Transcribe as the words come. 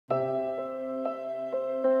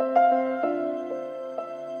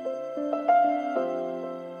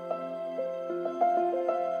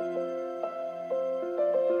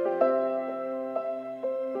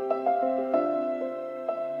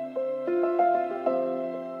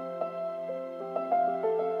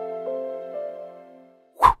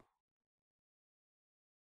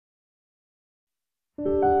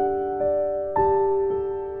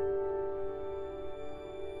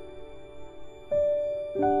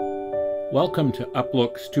Welcome to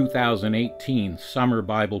Uplook's 2018 Summer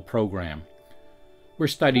Bible Program. We're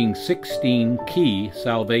studying 16 key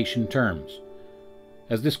salvation terms.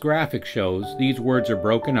 As this graphic shows, these words are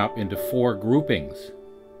broken up into 4 groupings.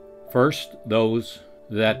 First, those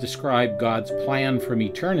that describe God's plan from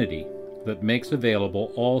eternity that makes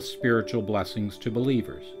available all spiritual blessings to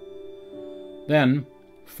believers. Then,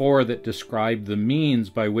 4 that describe the means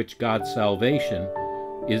by which God's salvation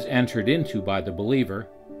is entered into by the believer.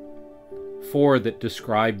 4 that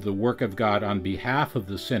describe the work of God on behalf of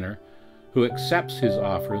the sinner who accepts his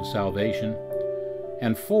offer of salvation,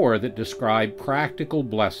 and 4 that describe practical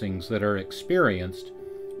blessings that are experienced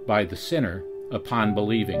by the sinner upon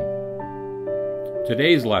believing.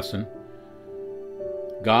 Today's lesson,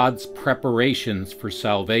 God's preparations for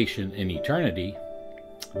salvation in eternity,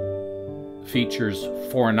 features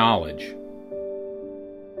foreknowledge.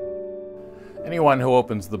 Anyone who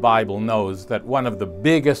opens the Bible knows that one of the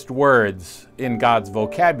biggest words in God's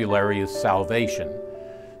vocabulary is salvation.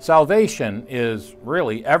 Salvation is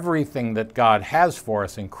really everything that God has for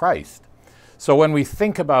us in Christ. So when we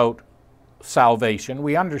think about salvation,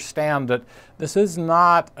 we understand that this is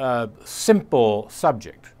not a simple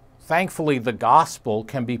subject. Thankfully, the gospel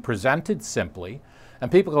can be presented simply,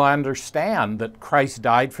 and people can understand that Christ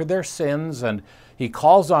died for their sins, and he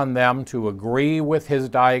calls on them to agree with his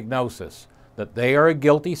diagnosis that they are a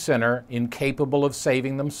guilty sinner, incapable of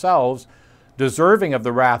saving themselves, deserving of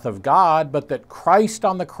the wrath of God, but that Christ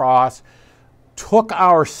on the cross took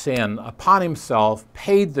our sin upon himself,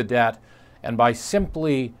 paid the debt, and by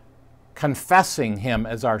simply confessing him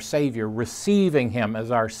as our Savior, receiving him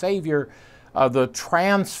as our Savior, the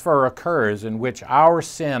transfer occurs in which our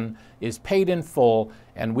sin is paid in full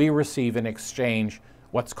and we receive in exchange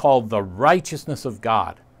what's called the righteousness of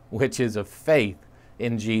God, which is of faith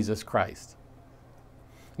in Jesus Christ.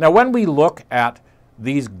 Now, when we look at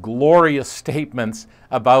these glorious statements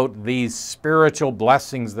about these spiritual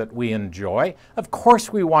blessings that we enjoy, of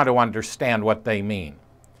course we want to understand what they mean.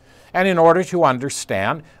 And in order to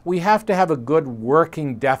understand, we have to have a good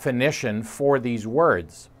working definition for these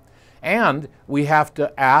words. And we have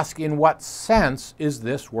to ask, in what sense is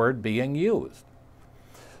this word being used?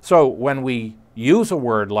 So when we use a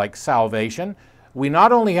word like salvation, we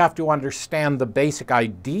not only have to understand the basic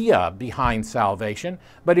idea behind salvation,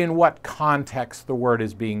 but in what context the word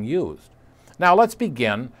is being used. Now let's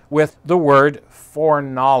begin with the word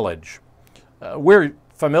foreknowledge. We're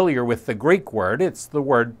familiar with the Greek word. It's the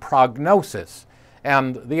word prognosis.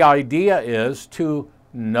 And the idea is to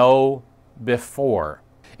know before.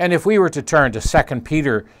 And if we were to turn to 2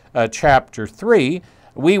 Peter chapter 3,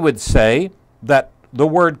 we would say that the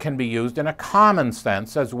word can be used in a common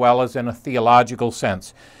sense as well as in a theological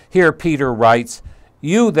sense. Here Peter writes,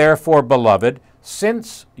 "You therefore, beloved,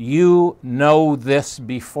 since you know this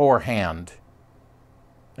beforehand."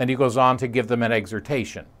 And he goes on to give them an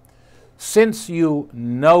exhortation. Since you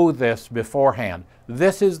know this beforehand.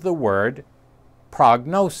 This is the word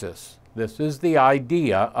prognosis. This is the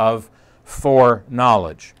idea of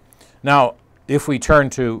foreknowledge. Now, if we turn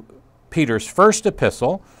to Peter's first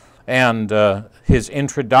epistle and his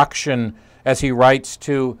introduction as he writes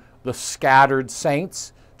to the scattered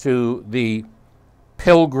saints, to the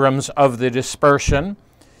pilgrims of the dispersion,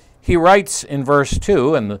 he writes in verse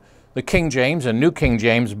 2, and the King James and New King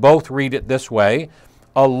James both read it this way,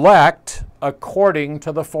 elect according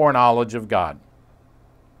to the foreknowledge of God.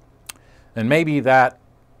 And maybe that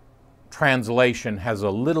translation has a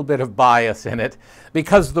little bit of bias in it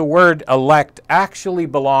because the word elect actually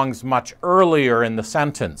belongs much earlier in the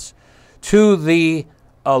sentence. To the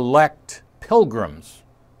elect pilgrims.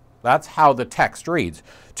 That's how the text reads.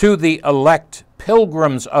 To the elect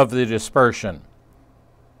pilgrims of the dispersion,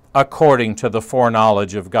 according to the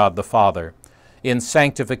foreknowledge of God the Father, in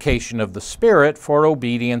sanctification of the Spirit for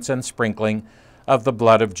obedience and sprinkling of the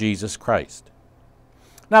blood of Jesus Christ.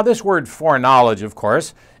 Now this word foreknowledge, of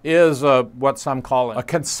course, is what some call a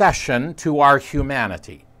concession to our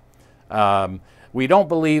humanity. We don't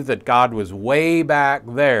believe that God was way back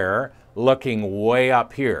there looking way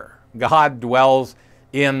up here. God dwells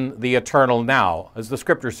in the eternal now. As the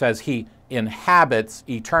scripture says, he inhabits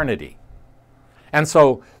eternity. And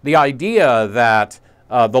so the idea that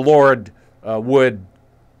the Lord would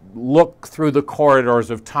look through the corridors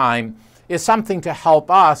of time is something to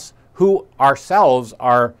help us who ourselves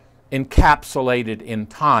are encapsulated in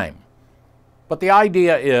time. But the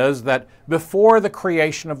idea is that before the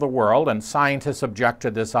creation of the world, and scientists object to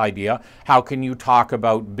this idea, how can you talk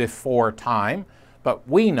about before time? But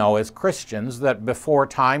we know as Christians that before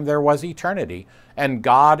time there was eternity, and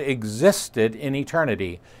God existed in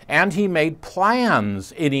eternity, and he made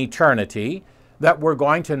plans in eternity that were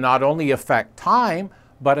going to not only affect time,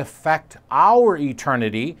 but affect our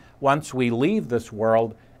eternity once we leave this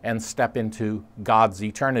world and step into God's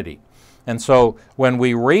eternity. And so when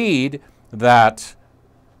we read that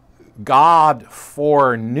God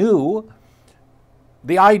foreknew,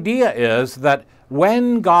 the idea is that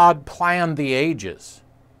when God planned the ages,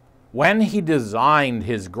 when He designed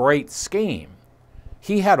His great scheme,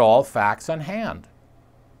 He had all facts in hand.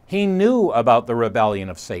 He knew about the rebellion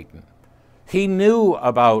of Satan. He knew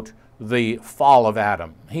about the fall of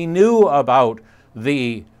Adam. He knew about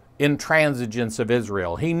the intransigence of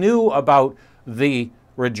Israel. He knew about the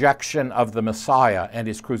rejection of the Messiah and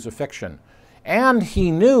His crucifixion. And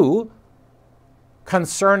He knew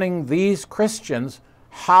concerning these Christians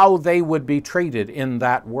how they would be treated in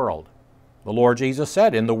that world. The Lord Jesus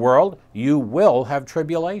said, "In the world you will have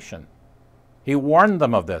tribulation." He warned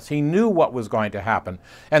them of this. He knew what was going to happen.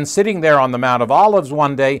 And sitting there on the Mount of Olives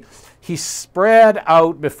one day, He spread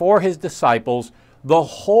out before His disciples the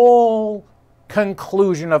whole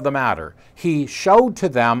conclusion of the matter. He showed to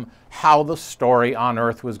them how the story on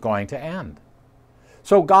earth was going to end.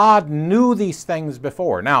 So God knew these things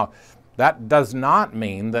before. Now, that does not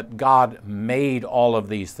mean that God made all of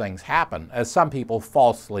these things happen, as some people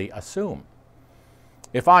falsely assume.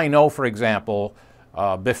 If I know, for example,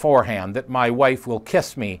 beforehand that my wife will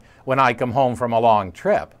kiss me when I come home from a long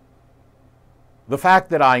trip, the fact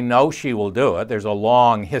that I know she will do it, there's a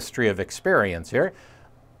long history of experience here,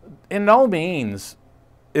 in no means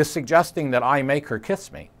is suggesting that I make her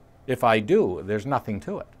kiss me. If I do, there's nothing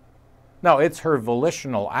to it. No, it's her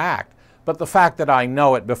volitional act. But the fact that I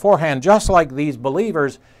know it beforehand, just like these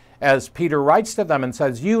believers, as Peter writes to them and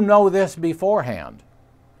says, "You know this beforehand."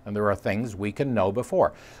 And there are things we can know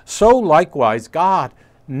before. So likewise, God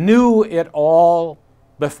knew it all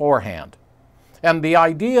beforehand. And the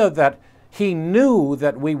idea that He knew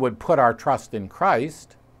that we would put our trust in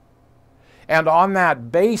Christ, and on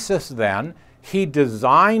that basis then, He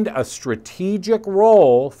designed a strategic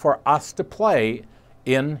role for us to play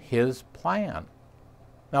in His plan.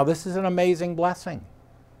 Now, this is an amazing blessing.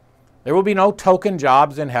 There will be no token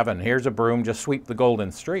jobs in heaven. Here's a broom, just sweep the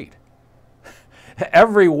golden street.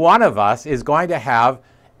 Every one of us is going to have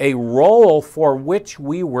a role for which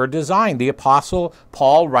we were designed. The Apostle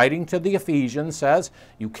Paul, writing to the Ephesians, says,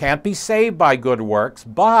 "You can't be saved by good works,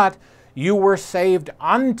 but you were saved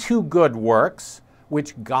unto good works,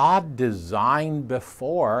 which God designed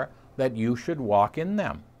before that you should walk in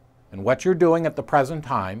them." And what you're doing at the present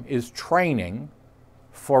time is training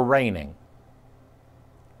for reigning.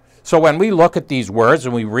 So when we look at these words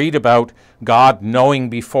and we read about God knowing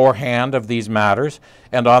beforehand of these matters,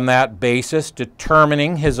 and on that basis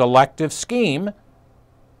determining His elective scheme,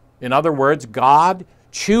 in other words, God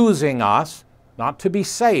choosing us not to be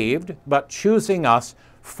saved, but choosing us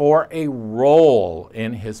for a role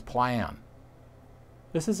in His plan.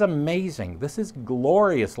 This is amazing. This is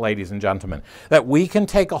glorious, ladies and gentlemen, that we can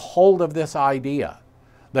take a hold of this idea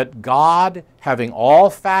that God, having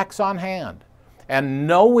all facts on hand, and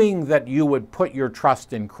knowing that you would put your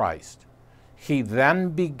trust in Christ, He then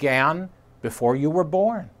began, before you were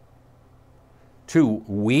born, to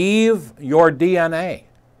weave your DNA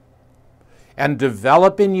and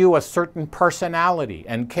develop in you a certain personality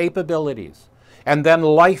and capabilities, and then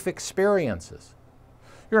life experiences.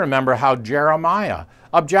 You remember how Jeremiah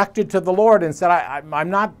objected to the Lord and said, I'm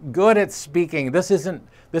not good at speaking. This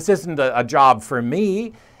isn't a job for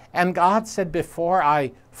me. And God said, before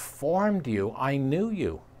I formed you, I knew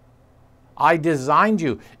you. I designed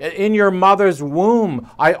you. In your mother's womb,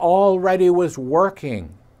 I already was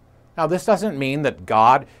working. Now, this doesn't mean that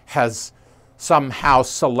God has somehow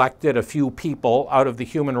selected a few people out of the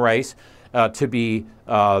human race to be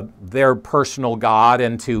their personal God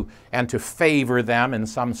and to favor them in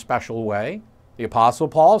some special way. The Apostle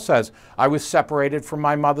Paul says, I was separated from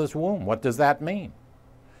my mother's womb. What does that mean?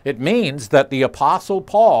 It means that the Apostle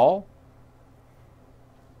Paul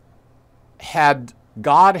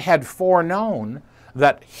God had foreknown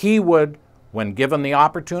that he would, when given the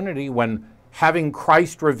opportunity, when having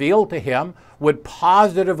Christ revealed to him, would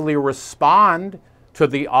positively respond to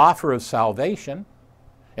the offer of salvation.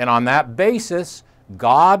 And on that basis,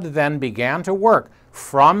 God then began to work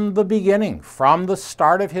from the beginning, from the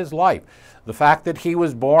start of his life. The fact that he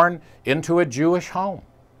was born into a Jewish home,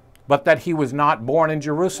 but that he was not born in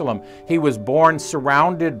Jerusalem. He was born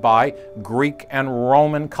surrounded by Greek and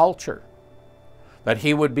Roman culture. That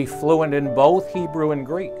he would be fluent in both Hebrew and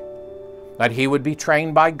Greek. That he would be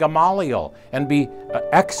trained by Gamaliel and be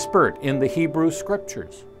expert in the Hebrew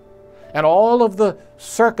Scriptures. And all of the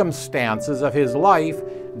circumstances of his life,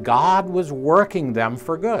 God was working them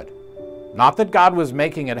for good. Not that God was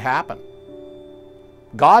making it happen.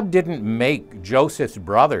 God didn't make Joseph's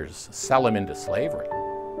brothers sell him into slavery.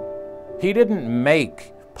 He didn't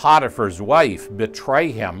make Potiphar's wife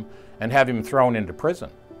betray him and have him thrown into prison.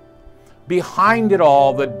 Behind it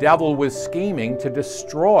all, the devil was scheming to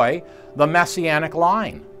destroy the messianic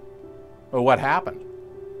line. Well, what happened?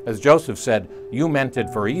 As Joseph said, you meant it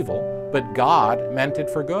for evil, but God meant it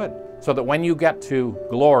for good. So that when you get to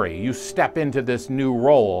glory, you step into this new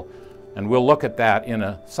role, and we'll look at that in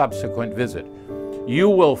a subsequent visit. You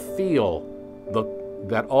will feel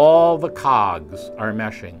that all the cogs are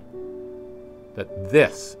meshing, that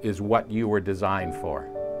this is what you were designed for.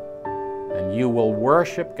 And you will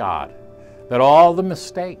worship God, that all the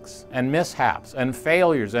mistakes and mishaps and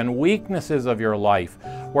failures and weaknesses of your life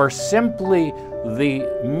were simply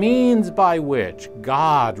the means by which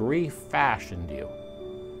God refashioned you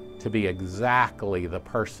to be exactly the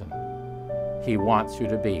person He wants you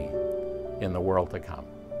to be in the world to come.